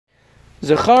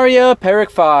Zechariah,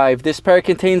 Perek 5. This perek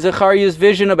contains Zechariah's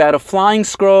vision about a flying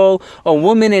scroll, a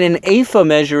woman in an ephah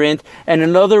measurement, and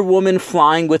another woman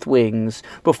flying with wings.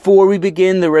 Before we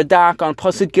begin, the Radak on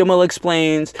Pasuk Gimel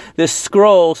explains, the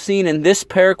scroll seen in this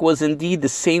perek was indeed the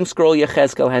same scroll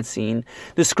Yechezkel had seen.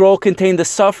 The scroll contained the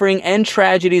suffering and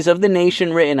tragedies of the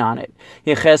nation written on it.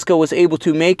 Yechezkel was able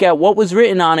to make out what was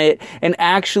written on it and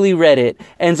actually read it,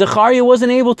 and Zechariah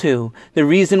wasn't able to. The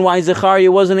reason why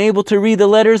Zechariah wasn't able to read the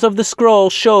letters of the scroll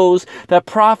shows that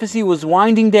prophecy was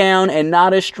winding down and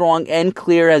not as strong and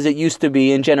clear as it used to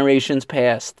be in generations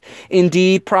past.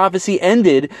 Indeed, prophecy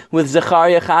ended with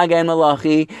Zechariah, Haggai, and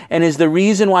Malachi, and is the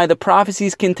reason why the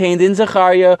prophecies contained in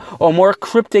Zechariah are more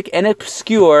cryptic and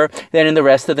obscure than in the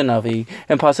rest of the Navi.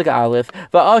 And Pasuk Aleph,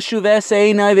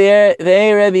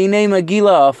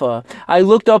 I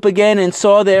looked up again and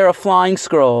saw there a flying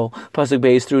scroll. Pasuk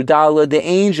Beis through Dalet, the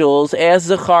angels asked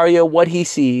Zechariah what he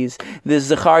sees. This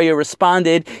Zechariah responded,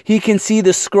 he can see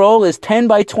the scroll is 10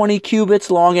 by 20 cubits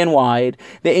long and wide.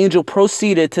 The angel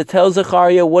proceeded to tell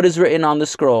Zechariah what is written on the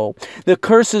scroll. The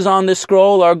curses on the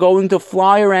scroll are going to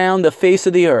fly around the face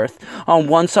of the earth. On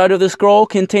one side of the scroll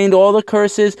contained all the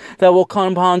curses that will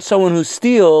come upon someone who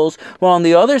steals, while on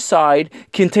the other side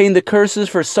contained the curses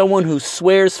for someone who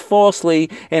swears falsely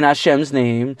in Hashem's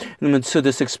name. So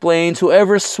this explains,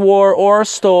 whoever swore or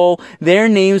stole, their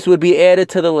names would be added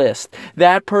to the list.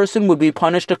 That person would be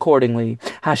punished accordingly.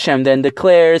 Hashem then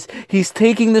declares, he's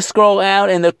taking the scroll out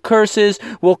and the curses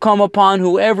will come upon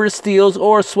whoever steals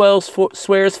or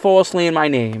swears falsely in my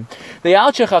name. The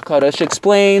Alshich HaKadosh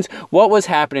explains what was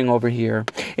happening over here.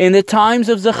 In the times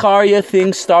of Zechariah,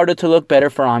 things started to look better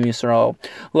for Am Yisrael.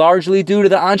 Largely due to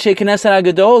the Anshe Knesset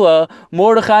HaGedola,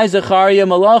 Mordechai, Zechariah,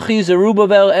 Malachi,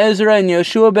 Zerubbabel, Ezra, and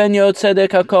Yeshua ben Yotzedek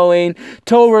HaKohen,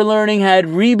 Torah learning had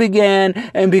re-began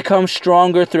and become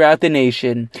stronger throughout the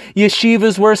nation.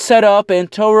 Yeshivas were set up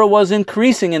and Torah was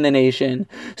increasing in the nation.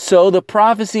 So the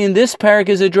prophecy in this parak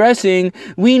is addressing,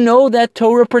 we know that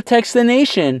Torah protects the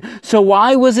nation. So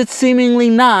why was it seemingly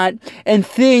not, and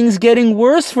things getting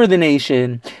worse for the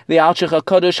nation? The Alshich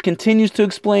HaKadosh continues to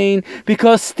explain,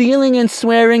 because stealing and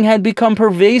swearing had become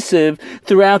pervasive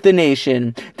throughout the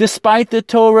nation. Despite the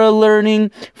Torah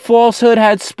learning, falsehood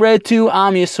had spread to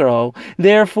Am Yisrael.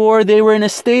 Therefore, they were in a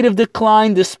state of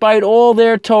decline despite all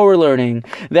their Torah learning.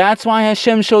 That's why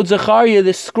Hashem showed Zechariah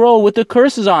the scroll with the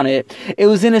curses on it. It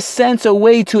was in a sense a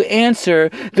way to answer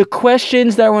the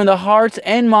questions that were in the hearts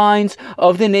and minds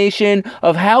of the nation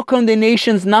of how come the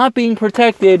nation's not being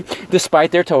protected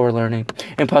despite their Torah learning.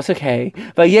 In Pasuk Hey,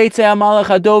 Vayetze HaMalach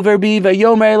HaDover Bi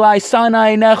Vayomer Elai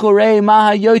Sanai Nechu Rei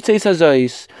Maha Yotzes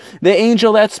Hazois. The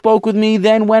angel that spoke with me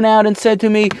then went out and said to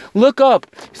me, look up,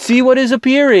 see what is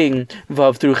appearing.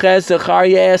 Vav through Ches,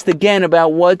 Zechariah asked again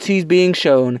about what he's being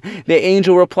shown. The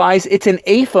angel replies, it's an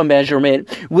ephah measurement,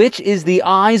 which is the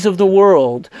eyes of the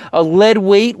world. A lead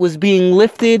weight was being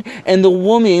lifted, and the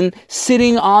woman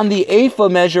sitting on the ephah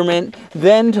measurement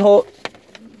then told,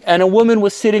 and a woman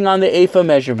was sitting on the ephah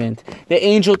measurement. The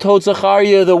angel told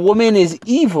Zechariah the woman is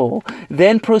evil,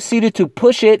 then proceeded to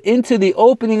push it into the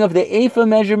opening of the ephah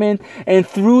measurement and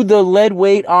threw the lead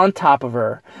weight on top of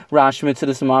her. Rashi Mitzvah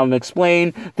Samam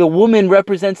explained, the woman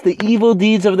represents the evil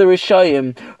deeds of the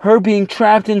Rishayim. Her being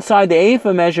trapped inside the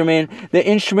ephah measurement, the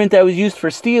instrument that was used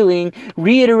for stealing,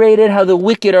 reiterated how the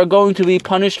wicked are going to be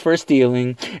punished for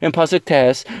stealing. In Pasuk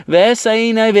Tes,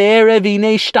 V'esayinai ve'erev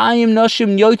inei shtayim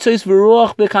noshim yotzos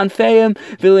v'ruach kanfeim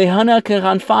v'lehana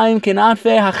kanfeim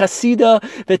kenatfe hachasida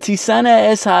v'tisana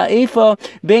es ha'efa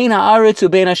bein ha'aretz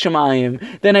u'bein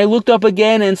ha'shamayim. Then I looked up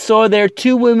again and saw there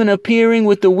two women appearing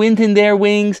with the wind in their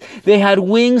wings. They had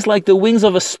wings like the wings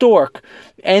of a stork,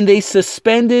 and they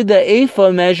suspended the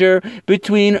ephah measure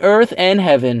between earth and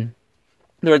heaven.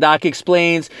 The Radak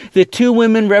explains, the two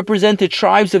women represent the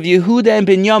tribes of Yehuda and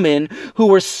Binyamin, who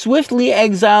were swiftly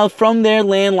exiled from their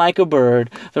land like a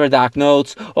bird. The Radak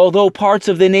notes, although parts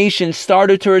of the nation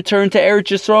started to return to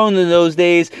Eretz Yisrael in those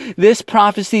days, this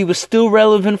prophecy was still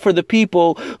relevant for the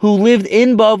people who lived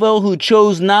in Bavel, who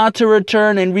chose not to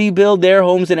return and rebuild their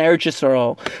homes in Eretz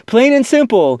Yisrael. Plain and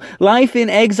simple, life in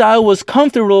exile was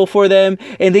comfortable for them,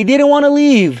 and they didn't want to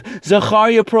leave.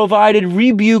 Zechariah provided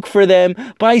rebuke for them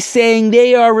by saying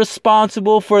they are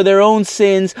responsible for their own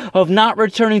sins of not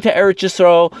returning to Eretz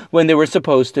Yisrael when they were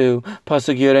supposed to.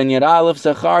 Pasuk Yud and Yud Aleph,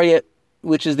 Zechariah,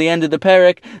 which is the end of the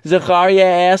perek, Zechariah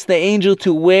asked the angel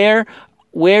to where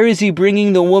is he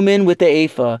bringing the woman with the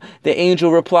ephah? The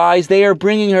angel replies, they are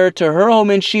bringing her to her home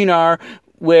in Shinar,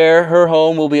 where her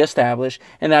home will be established.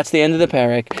 And that's the end of the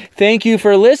perek. Thank you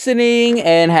for listening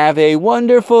and have a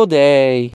wonderful day.